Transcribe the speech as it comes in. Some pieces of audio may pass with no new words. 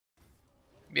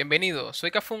Bienvenido,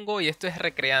 soy Cafungo y esto es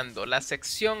Recreando, la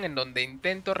sección en donde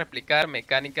intento replicar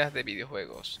mecánicas de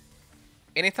videojuegos.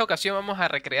 En esta ocasión vamos a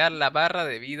recrear la barra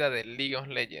de vida de League of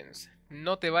Legends.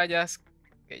 No te vayas,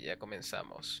 que ya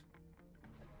comenzamos.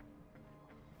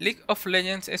 League of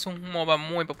Legends es un MOBA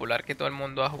muy popular que todo el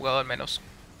mundo ha jugado al menos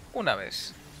una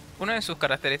vez. Una de sus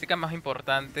características más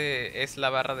importantes es la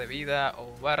barra de vida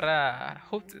o barra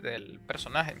HUD del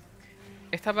personaje.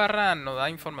 Esta barra nos da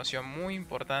información muy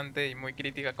importante y muy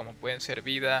crítica como pueden ser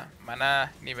vida,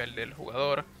 maná, nivel del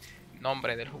jugador,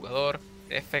 nombre del jugador,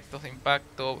 efectos de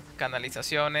impacto,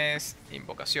 canalizaciones,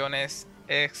 invocaciones,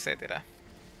 etc.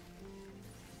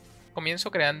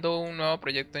 Comienzo creando un nuevo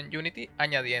proyecto en Unity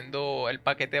añadiendo el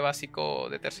paquete básico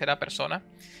de tercera persona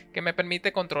que me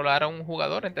permite controlar a un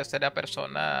jugador en tercera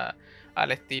persona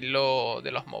al estilo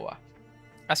de los MOBA,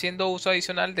 haciendo uso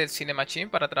adicional del Cinemachine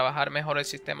para trabajar mejor el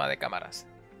sistema de cámaras.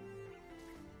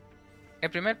 El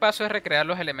primer paso es recrear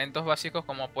los elementos básicos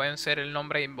como pueden ser el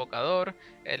nombre invocador,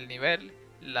 el nivel,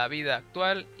 la vida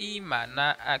actual y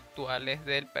maná actuales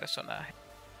del personaje.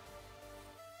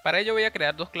 Para ello voy a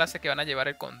crear dos clases que van a llevar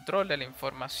el control de la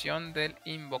información del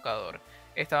invocador.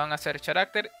 Esta van a ser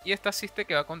character y esta asiste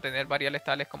que va a contener variables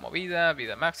tales como vida,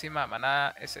 vida máxima,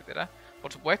 maná, etc.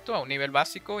 Por supuesto a un nivel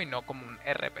básico y no como un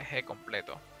RPG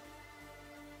completo.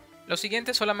 Lo siguiente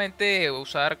es solamente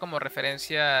usar como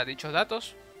referencia dichos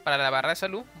datos. Para la barra de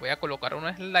salud voy a colocar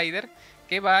un slider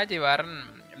que va a llevar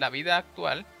la vida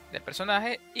actual del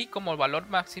personaje y como valor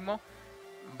máximo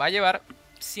va a llevar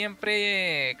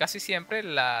siempre, casi siempre,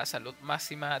 la salud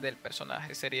máxima del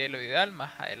personaje. Sería lo ideal,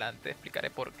 más adelante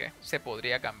explicaré por qué se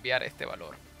podría cambiar este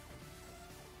valor.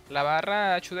 La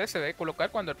barra HUD se debe colocar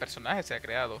cuando el personaje sea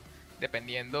creado.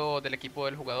 Dependiendo del equipo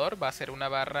del jugador va a ser una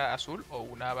barra azul o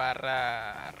una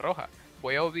barra roja.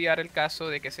 Voy a obviar el caso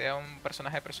de que sea un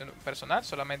personaje personal,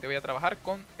 solamente voy a trabajar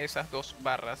con esas dos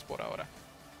barras por ahora.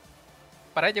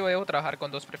 Para ello voy a trabajar con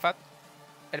dos prefab.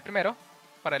 El primero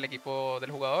para el equipo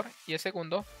del jugador y el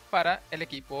segundo para el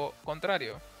equipo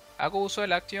contrario. Hago uso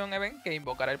del Action Event que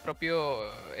invocará el propio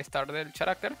Start del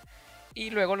Character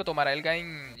y luego lo tomará el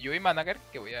Game UI Manager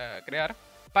que voy a crear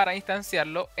para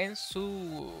instanciarlo en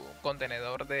su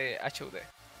contenedor de HUD.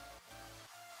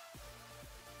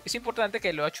 Es importante que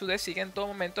el HUD siga en todo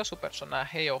momento a su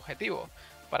personaje objetivo.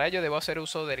 Para ello debo hacer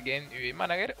uso del Game UI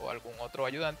Manager o algún otro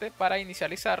ayudante para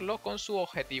inicializarlo con su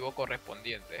objetivo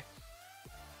correspondiente.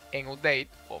 En Update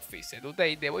o Fixed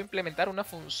Update debo implementar una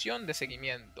función de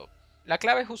seguimiento. La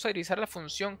clave es utilizar la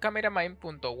función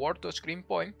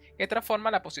cameramain.WordToScreenPoint que transforma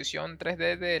la posición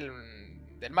 3D del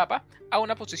mapa a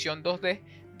una posición 2D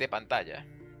de pantalla.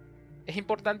 Es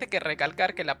importante que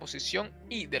recalcar que la posición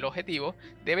Y del objetivo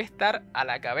debe estar a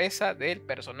la cabeza del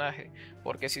personaje,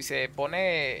 porque si se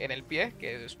pone en el pie,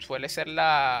 que suele ser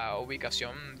la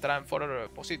ubicación Transfer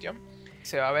Position,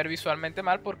 se va a ver visualmente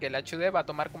mal porque el HUD va a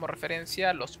tomar como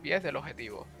referencia los pies del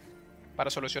objetivo.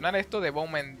 Para solucionar esto debo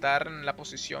aumentar la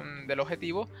posición del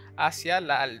objetivo hacia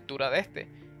la altura de este.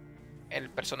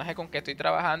 El personaje con que estoy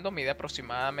trabajando mide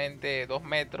aproximadamente 2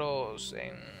 metros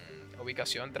en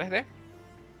ubicación 3D.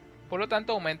 Por lo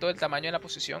tanto aumento el tamaño de la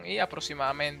posición y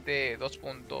aproximadamente 2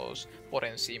 puntos por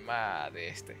encima de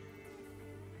este.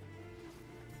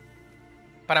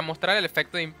 Para mostrar el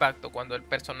efecto de impacto cuando el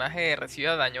personaje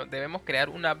reciba daño, debemos crear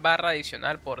una barra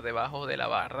adicional por debajo de la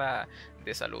barra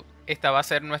de salud. Esta va a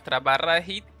ser nuestra barra de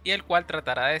hit y el cual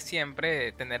tratará de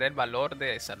siempre tener el valor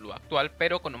de salud actual,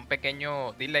 pero con un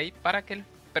pequeño delay para que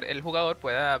el jugador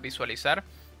pueda visualizar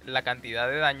la cantidad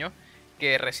de daño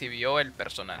que recibió el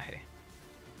personaje.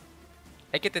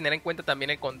 Hay que tener en cuenta también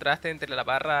el contraste entre la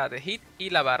barra de hit y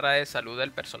la barra de salud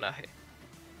del personaje.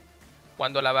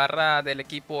 Cuando la barra del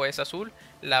equipo es azul,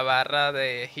 la barra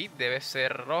de hit debe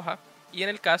ser roja. Y en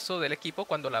el caso del equipo,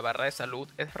 cuando la barra de salud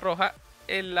es roja,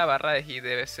 la barra de hit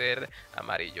debe ser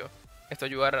amarillo. Esto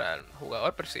ayuda al jugador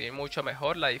a percibir mucho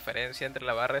mejor la diferencia entre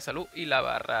la barra de salud y la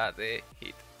barra de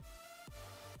hit.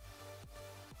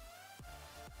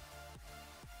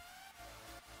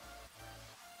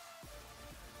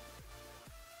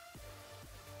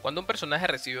 Cuando un personaje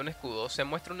recibe un escudo, se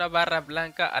muestra una barra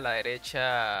blanca a la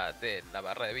derecha de la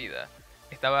barra de vida.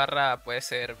 Esta barra puede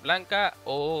ser blanca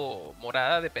o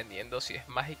morada dependiendo si es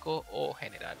mágico o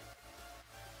general.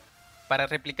 Para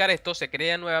replicar esto se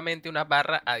crea nuevamente una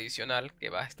barra adicional que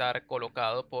va a estar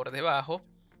colocado por debajo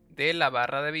de la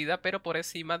barra de vida pero por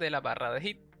encima de la barra de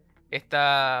hit.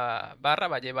 Esta barra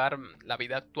va a llevar la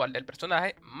vida actual del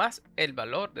personaje más el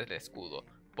valor del escudo.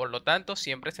 Por lo tanto,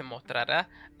 siempre se mostrará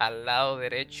al lado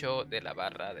derecho de la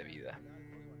barra de vida.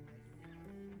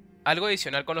 Algo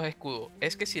adicional con los escudos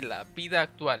es que si la vida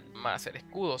actual más el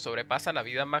escudo sobrepasa la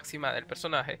vida máxima del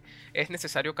personaje, es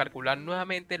necesario calcular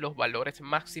nuevamente los valores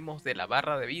máximos de la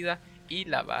barra de vida y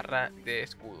la barra de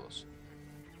escudos.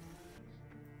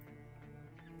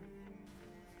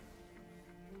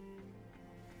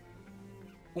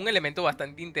 Un elemento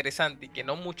bastante interesante y que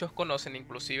no muchos conocen,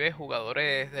 inclusive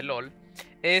jugadores de LoL,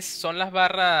 son las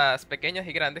barras pequeñas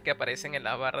y grandes que aparecen en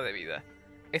la barra de vida.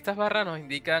 Estas barras nos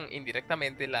indican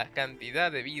indirectamente la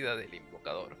cantidad de vida del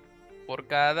invocador. Por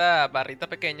cada barrita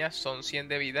pequeña son 100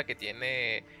 de vida que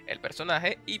tiene el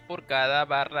personaje y por cada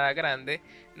barra grande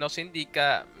nos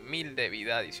indica 1000 de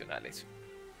vida adicionales.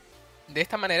 De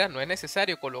esta manera no es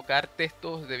necesario colocar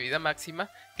textos de vida máxima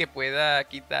que pueda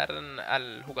quitar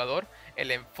al jugador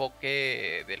el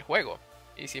enfoque del juego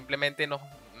y simplemente nos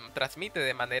transmite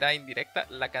de manera indirecta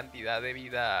la cantidad de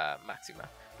vida máxima.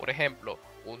 Por ejemplo,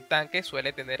 un tanque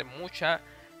suele tener mucha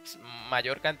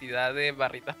mayor cantidad de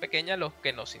barritas pequeñas, lo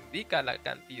que nos indica la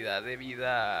cantidad de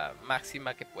vida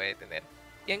máxima que puede tener.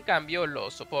 Y en cambio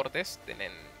los soportes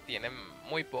tienen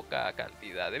muy poca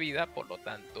cantidad de vida, por lo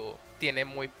tanto tienen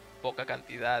muy poca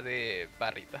cantidad de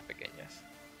barritas pequeñas.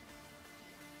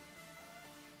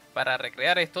 Para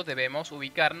recrear esto debemos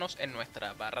ubicarnos en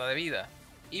nuestra barra de vida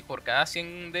y por cada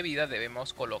 100 de vida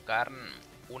debemos colocar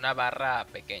una barra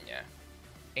pequeña.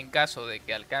 En caso de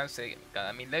que alcance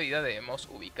cada 1000 de vida debemos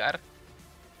ubicar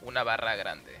una barra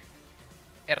grande.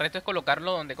 El resto es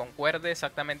colocarlo donde concuerde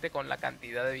exactamente con la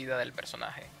cantidad de vida del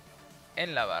personaje,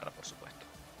 en la barra por supuesto.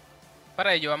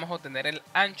 Para ello vamos a obtener el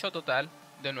ancho total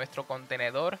de nuestro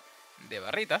contenedor de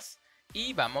barritas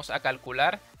y vamos a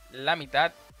calcular la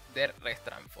mitad del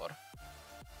restransfor.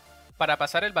 Para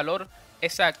pasar el valor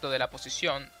exacto de la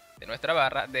posición de nuestra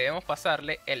barra debemos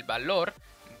pasarle el valor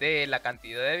de la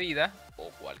cantidad de vida o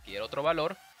cualquier otro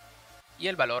valor y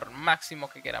el valor máximo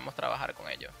que queramos trabajar con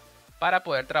ello para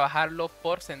poder trabajarlo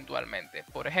porcentualmente.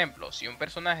 Por ejemplo, si un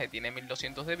personaje tiene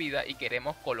 1200 de vida y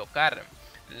queremos colocar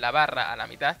la barra a la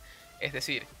mitad, es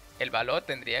decir, el valor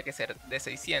tendría que ser de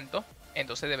 600,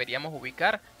 entonces deberíamos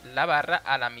ubicar la barra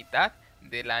a la mitad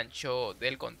del ancho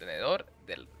del contenedor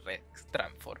del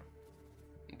restransfor.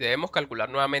 Debemos calcular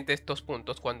nuevamente estos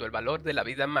puntos cuando el valor de la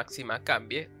vida máxima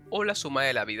cambie o la suma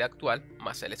de la vida actual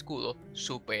más el escudo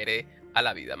supere a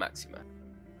la vida máxima.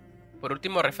 Por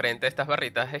último, referente a estas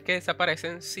barritas es que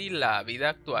desaparecen si la vida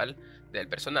actual del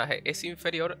personaje es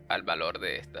inferior al valor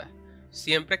de esta,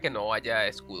 siempre que no haya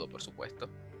escudo por supuesto.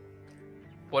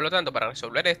 Por lo tanto, para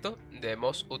resolver esto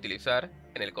debemos utilizar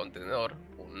en el contenedor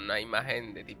una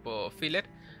imagen de tipo filler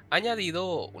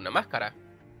añadido una máscara.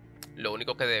 Lo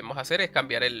único que debemos hacer es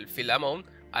cambiar el fill amount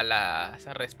a la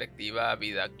respectiva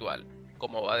vida actual.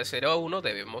 Como va de 0 a 1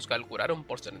 debemos calcular un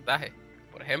porcentaje.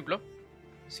 Por ejemplo,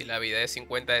 si la vida es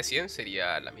 50 de 100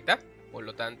 sería la mitad. Por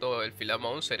lo tanto el fill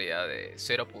amount sería de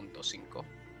 0.5.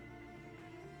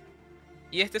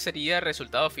 Y este sería el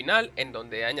resultado final, en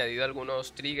donde he añadido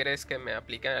algunos triggers que me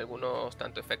aplican algunos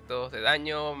tanto efectos de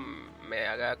daño, me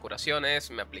haga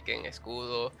curaciones, me apliquen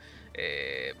escudo,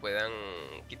 puedan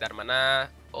quitar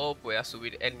maná o pueda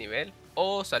subir el nivel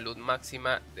o salud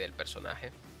máxima del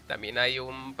personaje. También hay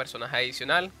un personaje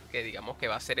adicional que digamos que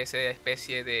va a ser esa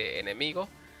especie de enemigo,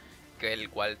 el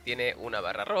cual tiene una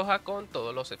barra roja con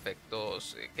todos los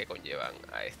efectos que conllevan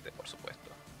a este por supuesto.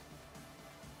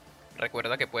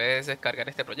 Recuerda que puedes descargar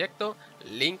este proyecto,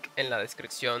 link en la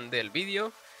descripción del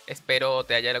vídeo. Espero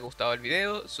te haya gustado el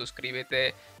video,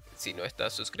 suscríbete si no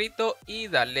estás suscrito y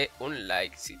dale un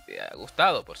like si te ha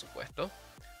gustado por supuesto.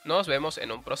 Nos vemos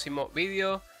en un próximo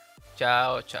vídeo,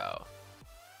 chao chao.